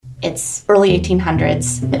It's early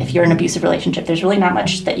 1800s. If you're in an abusive relationship, there's really not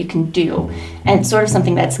much that you can do. And it's sort of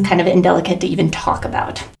something that's kind of indelicate to even talk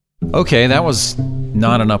about. Okay, that was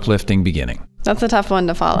not an uplifting beginning. That's a tough one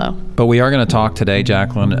to follow. But we are going to talk today,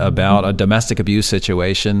 Jacqueline, about a domestic abuse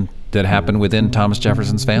situation that happened within Thomas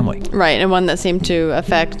Jefferson's family. Right, and one that seemed to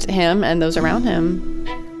affect him and those around him.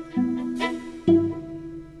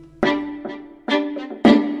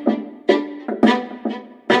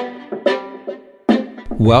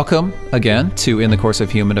 Welcome again to In the Course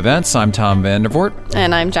of Human Events. I'm Tom Vandervoort.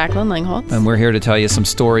 And I'm Jacqueline Langholtz. And we're here to tell you some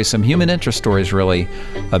stories, some human interest stories, really,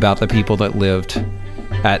 about the people that lived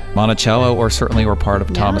at Monticello or certainly were part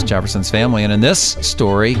of Thomas Jefferson's family. And in this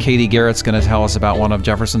story, Katie Garrett's going to tell us about one of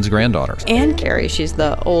Jefferson's granddaughters. Anne Carey. She's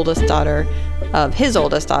the oldest daughter of his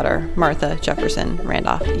oldest daughter, Martha Jefferson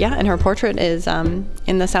Randolph. Yeah, and her portrait is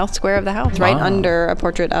in the south square of the house, right under a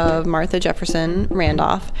portrait of Martha Jefferson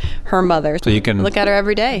Randolph, her mother. So you can look at her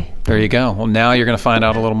every day. There you go. Well, now you're going to find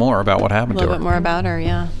out a little more about what happened to her. A little bit more about her,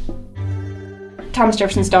 yeah. Thomas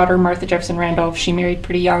Jefferson's daughter, Martha Jefferson Randolph, she married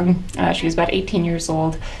pretty young. She was about 18 years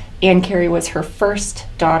old. Anne Carey was her first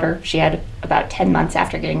daughter. She had about 10 months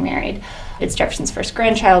after getting married. It's Jefferson's first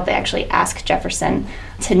grandchild. They actually asked Jefferson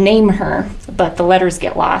to name her, but the letters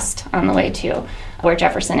get lost on the way to where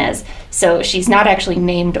Jefferson is. So she's not actually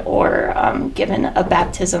named or given a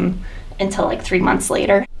baptism until like 3 months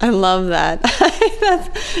later. I love that.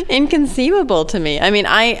 That's inconceivable to me. I mean,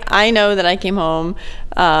 I know that I came home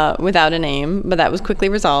without a name, but that was quickly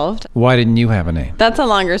resolved. Why didn't you have a name? That's a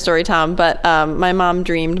longer story, Tom, but my mom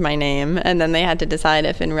dreamed my name, and then they had to decide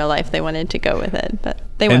if in real life they wanted to go with it. But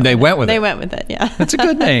they went with it. They went with it, yeah. It's a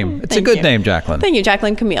good name. It's a good name, Jacqueline. Thank you,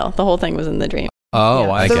 Jacqueline Camille. The whole thing was in the dream. Oh,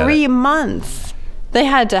 yeah. I get it. 3 months. They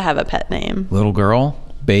had to have a pet name. Little girl,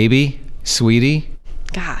 baby, sweetie.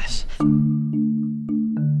 Gosh.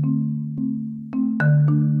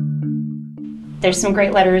 There's some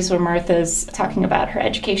great letters where Martha's talking about her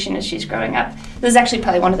education as she's growing up. This is actually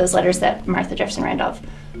probably one of those letters that Martha Jefferson Randolph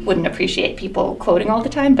wouldn't appreciate people quoting all the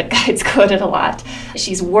time, but guides quote it a lot.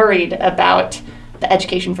 She's worried about the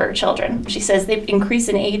education for her children. She says, "They increase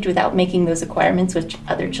in age without making those acquirements which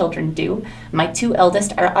other children do. My 2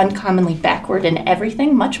 eldest are uncommonly backward in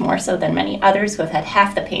everything, much more so than many others who have had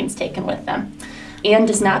half the pains taken with them. Anne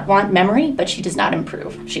does not want memory, but she does not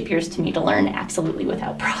improve. She appears to me to learn absolutely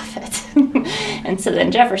without profit." And so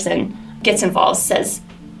then Jefferson gets involved, says,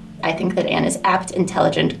 "I think that Anne is apt,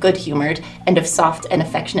 intelligent, good-humored, and of soft and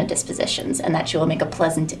affectionate dispositions, and that she will make a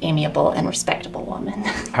pleasant, amiable, and respectable woman."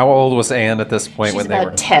 How old was Anne at this point when they were? She's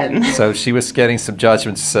about 10. So she was getting some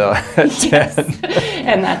judgments at 10. Yes.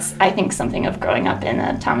 And that's, I think, something of growing up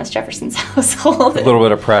in Thomas Jefferson's household. A little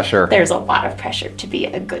bit of pressure. There's a lot of pressure to be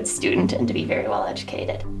a good student and to be very well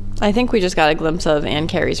educated. I think we just got a glimpse of Anne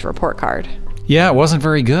Carey's report card. Yeah, it wasn't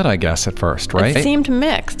very good, I guess, at first, right? It seemed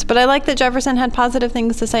mixed, but I like that Jefferson had positive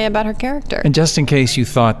things to say about her character. And just in case you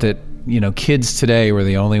thought that, kids today were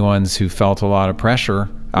the only ones who felt a lot of pressure,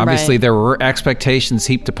 obviously there were expectations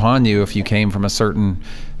heaped upon you if you came from a certain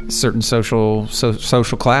social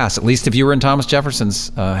class, at least if you were in Thomas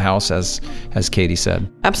Jefferson's house, as Katie said.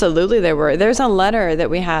 Absolutely there were. There's a letter that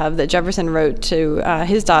we have that Jefferson wrote to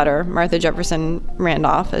his daughter, Martha Jefferson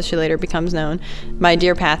Randolph, as she later becomes known, "My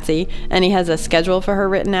dear Patsy," and he has a schedule for her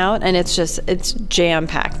written out, and it's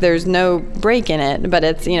jam-packed. There's no break in it, but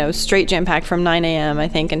it's, straight jam-packed from 9 a.m., I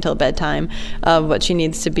think, until bedtime of what she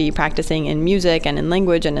needs to be practicing in music and in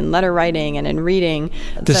language and in letter writing and in reading.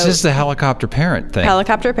 This is the helicopter parent thing.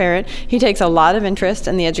 Helicopter parent. He takes a lot of interest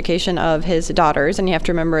in the education of his daughters, and you have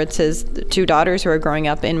to remember it's his 2 daughters who are growing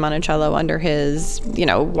up in Monticello under his,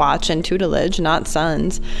 watch and tutelage, not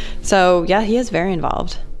sons. So, yeah, he is very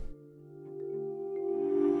involved.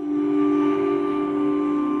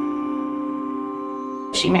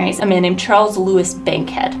 She marries a man named Charles Lewis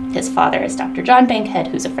Bankhead. His father is Dr. John Bankhead,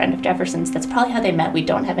 who's a friend of Jefferson's. That's probably how they met. We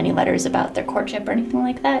don't have any letters about their courtship or anything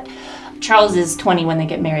like that. Charles is 20 when they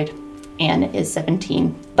get married. Anne is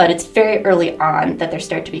 17. But it's very early on that there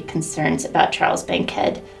start to be concerns about Charles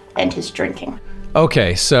Bankhead and his drinking.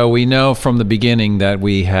 Okay, so we know from the beginning that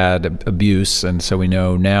we had abuse, and so we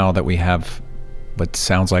know now that we have what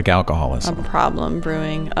sounds like alcoholism. A problem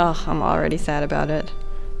brewing. Oh, I'm already sad about it.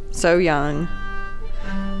 So young.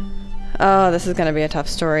 Oh, this is going to be a tough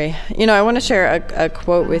story. I want to share a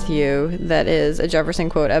quote with you that is a Jefferson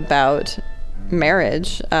quote about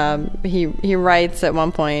marriage. He writes at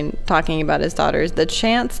one point, talking about his daughters, "The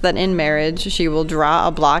chance that in marriage she will draw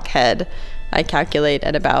a blockhead, I calculate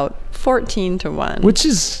at about 14 to 1. Which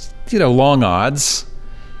is, long odds,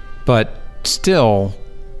 but still,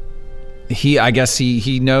 I guess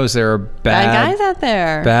he knows there are bad guys out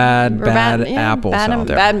there. Bad apples out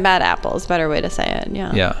there. Bad apples, better way to say it,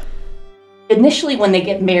 yeah. Yeah. Initially, when they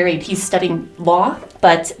get married, he's studying law,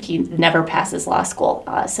 but he never passes law school.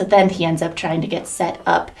 So then he ends up trying to get set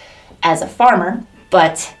up as a farmer,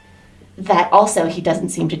 but that also he doesn't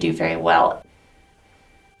seem to do very well.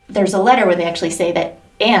 There's a letter where they actually say that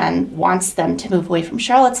Anne wants them to move away from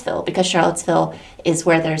Charlottesville because Charlottesville is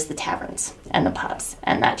where there's the taverns and the pubs,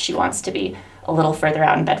 and that she wants to be a little further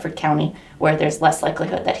out in Bedford County where there's less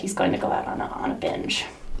likelihood that he's going to go out on a binge.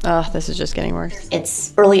 Oh, this is just getting worse.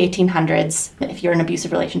 It's early 1800s. If you're in an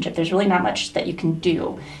abusive relationship, there's really not much that you can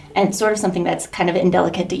do. And it's sort of something that's kind of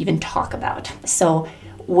indelicate to even talk about. So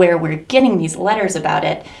where we're getting these letters about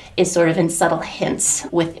it is sort of in subtle hints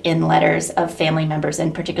within letters of family members,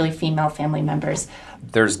 and particularly female family members.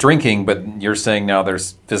 There's drinking, but you're saying now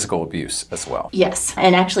there's physical abuse as well. Yes,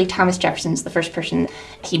 and actually Thomas Jefferson's the first person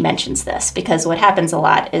he mentions this, because what happens a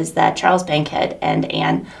lot is that Charles Bankhead and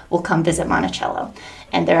Anne will come visit Monticello.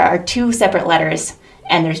 And there are 2 separate letters,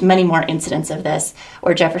 and there's many more incidents of this,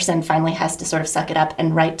 where Jefferson finally has to sort of suck it up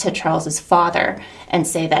and write to Charles's father and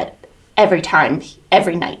say that every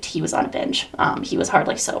night he was on a binge. He was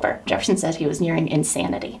hardly sober. Jefferson said he was nearing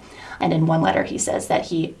insanity. And in one letter he says that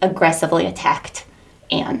he aggressively attacked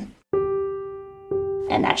Anne,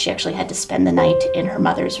 and that she actually had to spend the night in her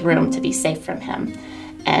mother's room to be safe from him,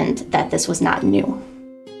 and that this was not new.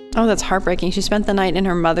 Oh, that's heartbreaking. She spent the night in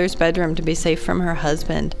her mother's bedroom to be safe from her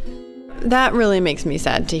husband. That really makes me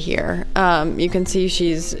sad to hear. You can see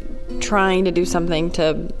she's trying to do something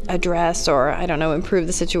to address or, I don't know, improve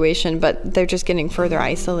the situation, but they're just getting further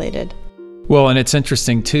isolated. Well, and it's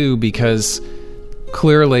interesting, too, because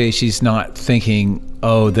clearly she's not thinking,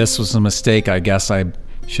 oh, this was a mistake. I guess I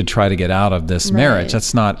should try to get out of this marriage.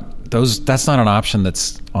 That's not an option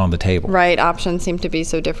that's on the table. Right. Options seem to be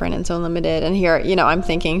so different and so limited. And here, I'm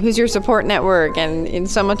thinking, who's your support network? And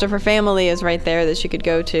so much of her family is right there that she could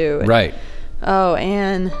go to. Right. Oh,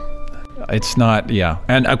 Anne. It's not, yeah.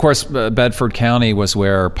 And of course, Bedford County was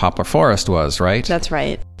where Poplar Forest was, right? That's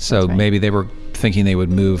right. So maybe they were thinking they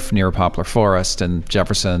would move near Poplar Forest, and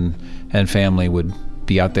Jefferson and family would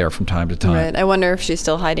be out there from time to time. Right. I wonder if she's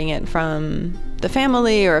still hiding it from the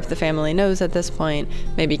family, or if the family knows at this point.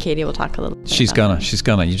 Maybe Katie will talk a little bit. She's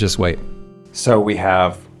gonna. You just wait. So we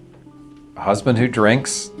have a husband who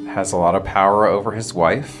drinks, has a lot of power over his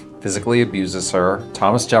wife, physically abuses her.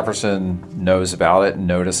 Thomas Jefferson knows about it and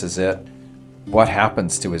notices it. What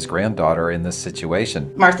happens to his granddaughter in this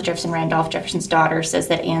situation? Martha Jefferson Randolph, Jefferson's daughter, says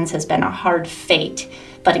that Anne's has been a hard fate,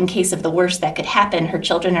 but in case of the worst that could happen, her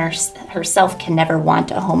children or herself can never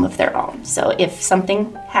want a home of their own. So if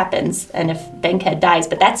something happens, and if Bankhead dies,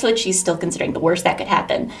 but that's what she's still considering, the worst that could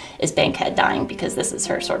happen is Bankhead dying, because this is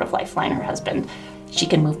her sort of lifeline, her husband. She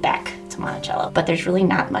can move back to Monticello, but there's really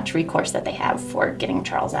not much recourse that they have for getting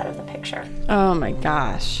Charles out of the picture. Oh my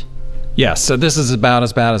gosh. Yeah, so this is about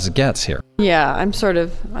as bad as it gets here. Yeah, I'm sort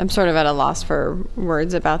of at a loss for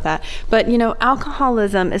words about that. But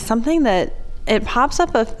alcoholism is something that it pops up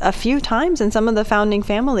a few times in some of the founding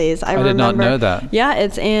families. I did not know that. Yeah,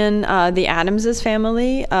 it's in the Adamses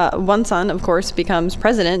family. One son, of course, becomes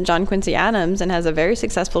president, John Quincy Adams, and has a very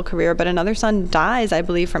successful career, but another son dies, I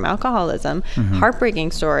believe, from alcoholism. Mm-hmm.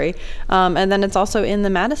 Heartbreaking story. And then it's also in the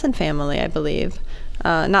Madison family, I believe.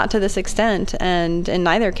 Not to this extent, and in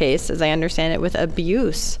neither case, as I understand it, with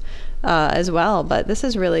abuse as well. But this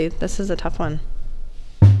is a tough one.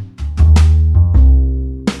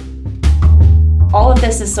 All of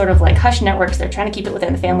this is sort of like hush networks. They're trying to keep it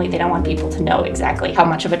within the family. They don't want people to know exactly how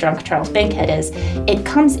much of a drunk Charles Bankhead is. It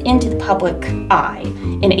comes into the public eye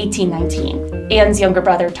in 1819. Anne's younger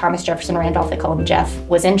brother, Thomas Jefferson Randolph, they call him Jeff,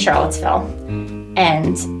 was in Charlottesville.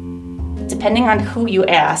 And depending on who you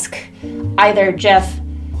ask, either Jeff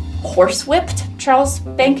horsewhipped Charles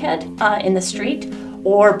Bankhead in the street,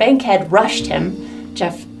 or Bankhead rushed him.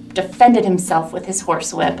 Jeff defended himself with his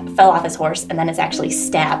horsewhip, fell off his horse, and then is actually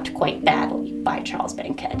stabbed quite badly by Charles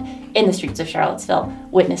Bankhead in the streets of Charlottesville,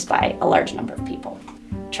 witnessed by a large number of people.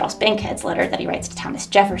 Charles Bankhead's letter that he writes to Thomas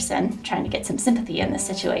Jefferson, trying to get some sympathy in this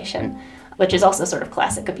situation, which is also sort of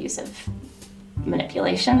classic abusive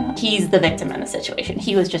manipulation. He's the victim in the situation.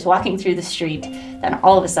 He was just walking through the street, then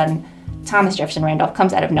all of a sudden, Thomas Jefferson Randolph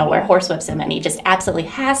comes out of nowhere, horsewhips him, and he just absolutely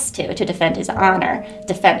has to defend his honor,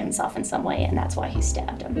 defend himself in some way, and that's why he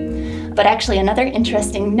stabbed him. But actually, another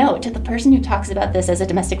interesting note, the person who talks about this as a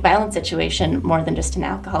domestic violence situation more than just an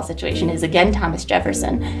alcohol situation is again Thomas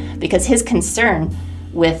Jefferson, because his concern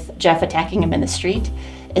with Jeff attacking him in the street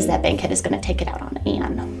is that Bankhead is going to take it out on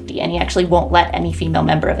Anne, safety, and he actually won't let any female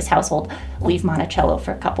member of his household leave Monticello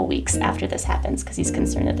for a couple weeks after this happens because he's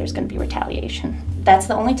concerned that there's going to be retaliation. That's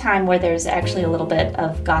the only time where there's actually a little bit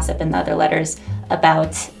of gossip in the other letters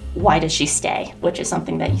about why does she stay, which is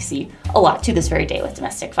something that you see a lot to this very day with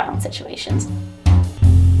domestic violence situations.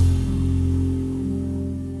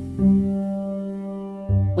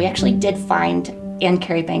 We actually did find Anne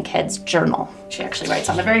Carey Bankhead's journal. She actually writes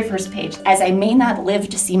on the very first page, "As I may not live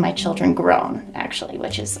to see my children grown," actually,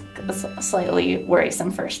 which is a slightly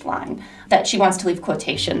worrisome first line, that she wants to leave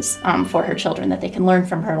quotations for her children that they can learn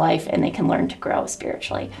from her life and they can learn to grow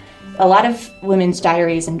spiritually. A lot of women's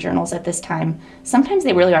diaries and journals at this time, sometimes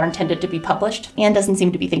they really are intended to be published. Anne doesn't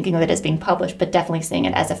seem to be thinking of it as being published, but definitely seeing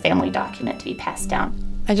it as a family document to be passed down.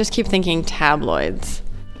 I just keep thinking tabloids.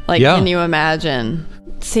 Like, Can you imagine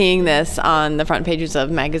seeing this on the front pages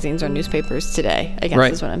of magazines or newspapers today, I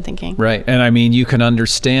guess is what I'm thinking. Right. And I mean, you can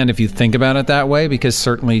understand if you think about it that way, because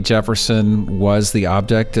certainly Jefferson was the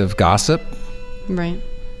object of gossip. Right.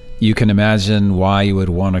 You can imagine why you would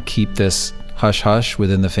want to keep this hush-hush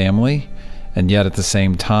within the family, and yet at the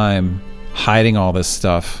same time, hiding all this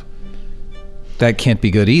stuff. That can't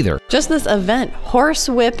be good either. Just this event, horse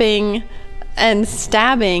whipping and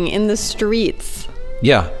stabbing in the streets.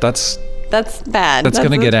 Yeah, that's bad. That's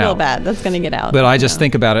going to get out. Real bad. That's going to get out. But I just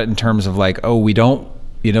think about it in terms of like, oh, we don't,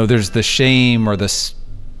 there's the shame or this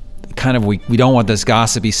kind of, we don't want this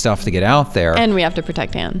gossipy stuff to get out there. And we have to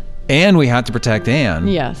protect Anne. And we have to protect Anne.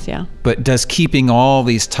 Yes, yeah. But does keeping all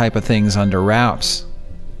these type of things under wraps,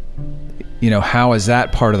 how is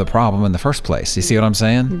that part of the problem in the first place? You see what I'm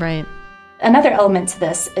saying? Right. Another element to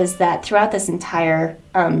this is that throughout this entire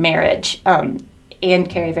marriage, Anne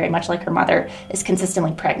Carey, very much like her mother, is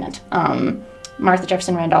consistently pregnant. Martha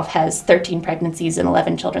Jefferson Randolph has 13 pregnancies and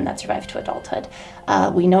 11 children that survive to adulthood.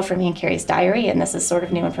 We know from Anne Carey's diary, and this is sort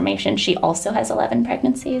of new information, she also has 11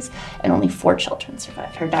 pregnancies and only 4 children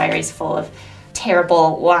survived. Her diary is full of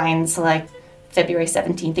terrible lines like, February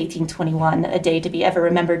 17th, 1821, a day to be ever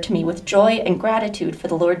remembered to me with joy and gratitude, for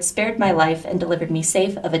the Lord spared my life and delivered me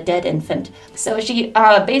safe of a dead infant. So she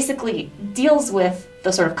basically deals with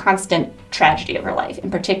the sort of constant tragedy of her life, and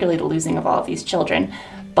particularly the losing of all of these children,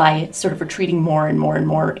 by sort of retreating more and more and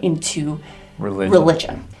more into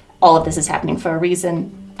religion. All of this is happening for a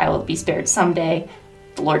reason. I will be spared someday.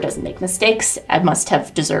 The Lord doesn't make mistakes. I must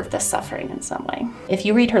have deserved this suffering in some way. If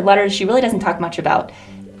you read her letters, she really doesn't talk much about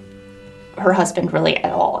her husband really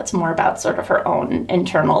at all. It's more about sort of her own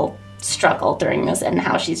internal struggle during this and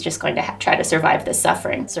how she's just going to try to survive this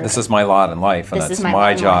suffering. This is my lot in life, and that's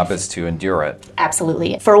my job is to endure it.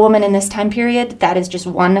 Absolutely. For a woman in this time period, that is just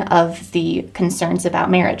one of the concerns about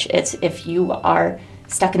marriage. It's if you are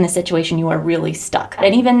stuck in this situation, you are really stuck.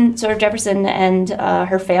 And even sort of Jefferson and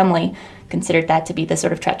her family considered that to be the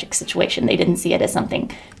sort of tragic situation. They didn't see it as something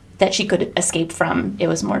that she could escape from. It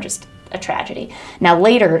was more just a tragedy. Now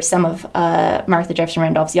later, some of Martha Jefferson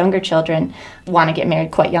Randolph's younger children want to get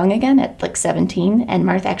married quite young again at like 17, and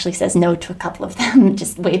Martha actually says no to a couple of them,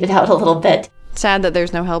 just wait it out a little bit. Sad that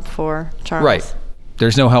there's no help for Charles. Right.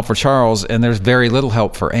 There's no help for Charles, and there's very little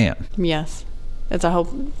help for Anne. Yes. It's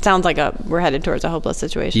sounds like we're headed towards a hopeless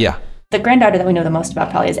situation. Yeah. The granddaughter that we know the most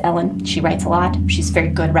about probably is Ellen. She writes a lot. She's a very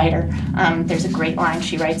good writer. There's a great line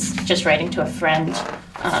she writes just writing to a friend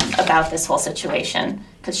about this whole situation,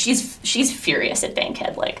 because she's furious at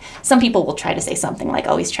Bankhead. Like, some people will try to say something like,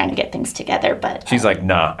 oh, he's trying to get things together, but she's like,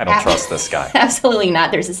 nah, I don't trust this guy. Absolutely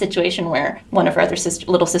not. There's a situation where one of her other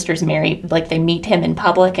little sisters, Mary, like, they meet him in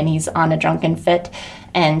public and he's on a drunken fit,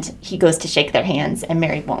 and he goes to shake their hands and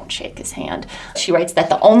Mary won't shake his hand. She writes that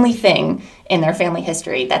the only thing in their family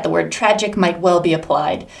history that the word tragic might well be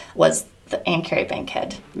applied was the Anne Carey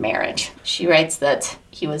Bankhead marriage. She writes that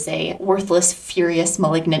he was a worthless, furious,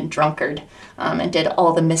 malignant drunkard, and did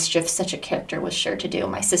all the mischief such a character was sure to do.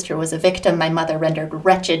 My sister was a victim, my mother rendered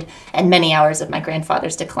wretched, and many hours of my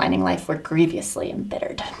grandfather's declining life were grievously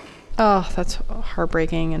embittered. Oh, that's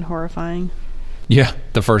heartbreaking and horrifying. Yeah,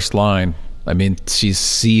 the first line. I mean, she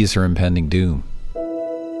sees her impending doom.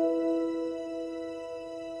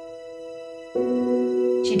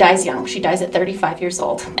 She dies young. She dies at 35 years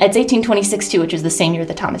old. It's 1826, too, which is the same year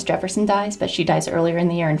that Thomas Jefferson dies, but she dies earlier in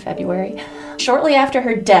the year in February. Shortly after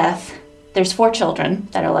her death, there's 4 children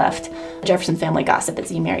that are left. Jefferson family gossip is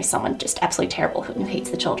he marries someone just absolutely terrible who hates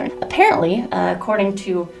the children. Apparently, according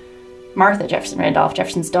to Martha Jefferson Randolph,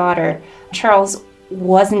 Jefferson's daughter, Charles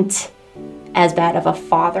wasn't as bad of a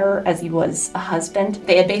father as he was a husband.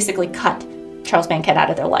 They had basically cut Charles Bankhead out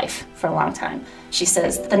of their life for a long time. She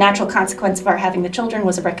says, the natural consequence of our having the children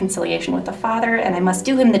was a reconciliation with the father, and I must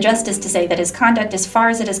do him the justice to say that his conduct, as far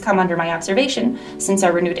as it has come under my observation since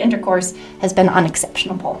our renewed intercourse, has been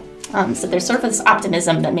unexceptionable. So there's sort of this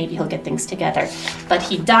optimism that maybe he'll get things together. But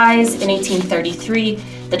he dies in 1833.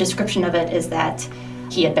 The description of it is that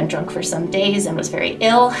he had been drunk for some days and was very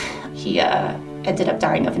ill. He ended up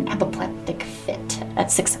dying of an apoplectic fit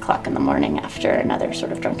at 6 o'clock in the morning after another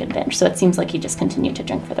sort of drunken binge. So it seems like he just continued to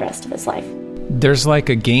drink for the rest of his life. There's like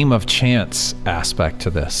a game of chance aspect to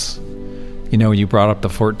this. You know, you brought up the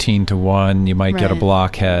 14-1, you might get a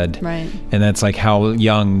blockhead. Right. And that's like, how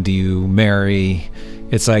young do you marry?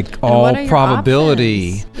 It's like all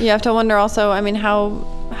probability. You have to wonder also, I mean,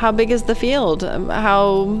 how big is the field?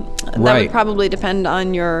 That would probably depend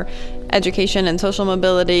on your education and social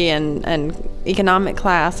mobility and economic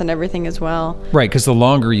class and everything as well. Right, because the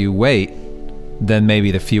longer you wait, then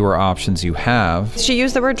maybe the fewer options you have. She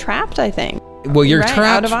used the word trapped, I think. Well, you're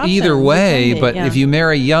trapped either way, but if you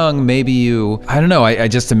marry young, maybe I don't know, I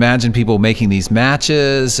just imagine people making these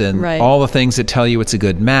matches and all the things that tell you it's a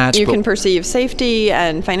good match. You can perceive safety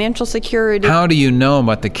and financial security. How do you know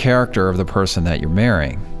about the character of the person that you're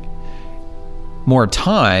marrying? More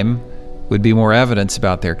time would be more evidence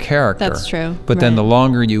about their character. That's true. But then the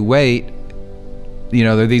longer you wait, you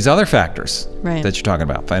know, there are these other factors that you're talking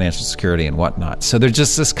about, financial security and whatnot. So there's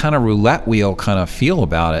just this kind of roulette wheel kind of feel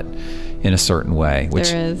about it in a certain way,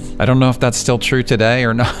 which there is. I don't know if that's still true today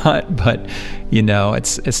or not, but you know,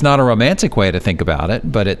 it's not a romantic way to think about it,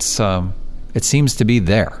 but it seems to be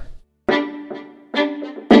there.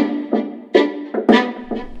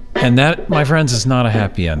 And that, my friends, is not a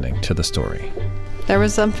happy ending to the story. There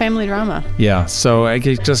was some family drama. Yeah, so it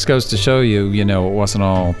just goes to show you, you know, it wasn't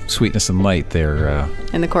all sweetness and light there.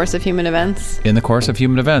 In the course of human events. In the course of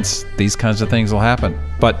human events, these kinds of things will happen.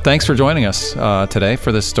 But thanks for joining us today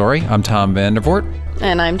for this story. I'm Tom Vandervoort.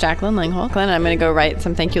 And I'm Jacqueline Langholk. And I'm going to go write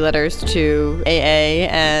some thank you letters to AA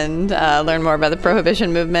and learn more about the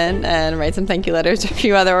Prohibition movement and write some thank you letters to a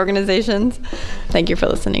few other organizations. Thank you for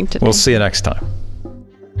listening today. We'll see you next time.